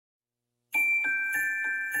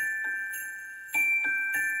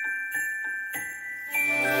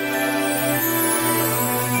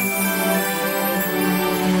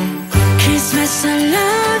Christmas I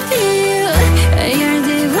love you. You're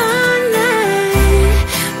the one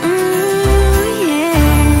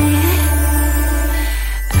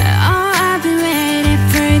I've been waiting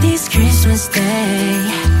for this Christmas day.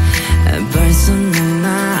 벌써 내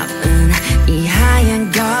마음은 이 하얀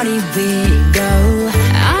거리 위로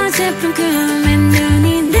어젯밤 꿈에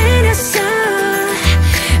눈이 내렸어.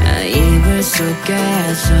 이불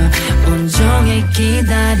속에서 온종일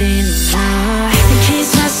기다린 너.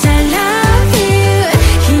 Christmas I love you.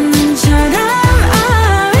 희망처럼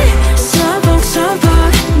소복소복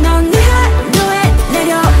넌 내 하루에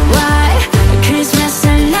내려와. Christmas I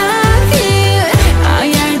love you.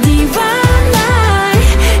 You're the one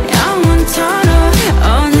영원토록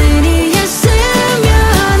오늘이었으면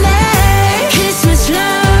해. Christmas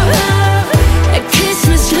love,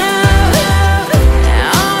 Christmas love.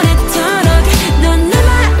 오래도록 넌 내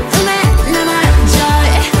마음에 남아줘.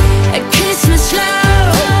 Christmas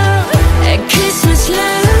love, Christmas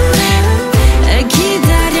love.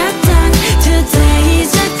 기다렸던 today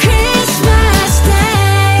is a Christmas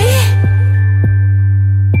day.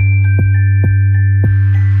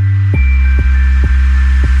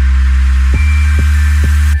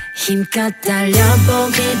 힘껏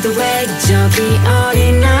달려보기도 해. 저기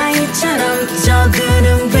어린아이처럼 저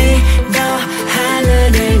구름 위로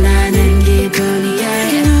하늘을 나는 기분이야.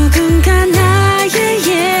 누군가 나의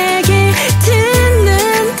얘기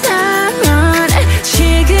듣는다면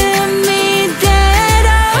지금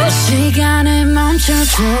이대로 시간을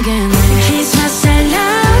멈춰주겠네. Christmas I love